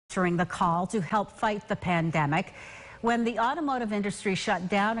answering the call to help fight the pandemic. When the automotive industry shut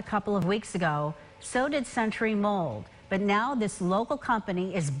down a couple of weeks ago, so did Century Mold. But now this local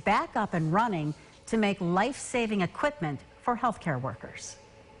company is back up and running to make life-saving equipment for healthcare workers.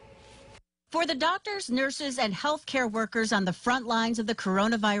 For the doctors, nurses, and healthcare workers on the front lines of the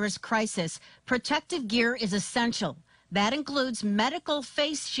coronavirus crisis, protective gear is essential. That includes medical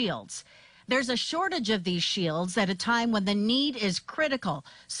face shields. There's a shortage of these shields at a time when the need is critical,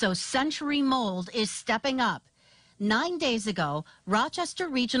 so Century Mold is stepping up. 9 days ago, Rochester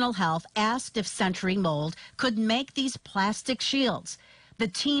Regional Health asked if Century Mold could make these plastic shields. The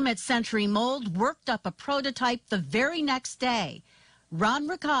team at Century Mold worked up a prototype the very next day. Ron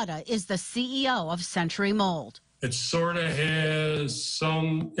Ricotta is the CEO of Century Mold. It sort of has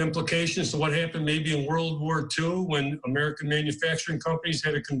some implications to what happened maybe in World War II when American manufacturing companies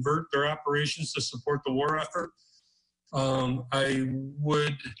had to convert their operations to support the war effort. I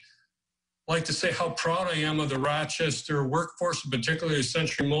would like to say how proud I am of the Rochester workforce, particularly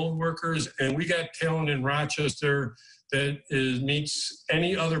Century Mold workers. And we got talent in Rochester that meets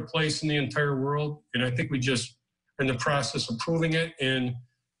any other place in the entire world. And I think we just are in the process of proving it. And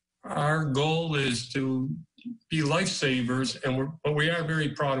our goal is to be lifesavers, but we are very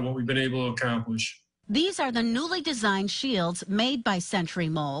proud of what we've been able to accomplish. These are the newly designed shields made by Century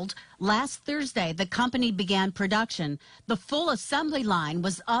Mold. Last Thursday, the company began production. The full assembly line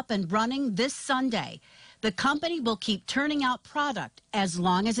was up and running this Sunday. The company will keep turning out product as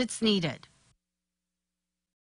long as it's needed.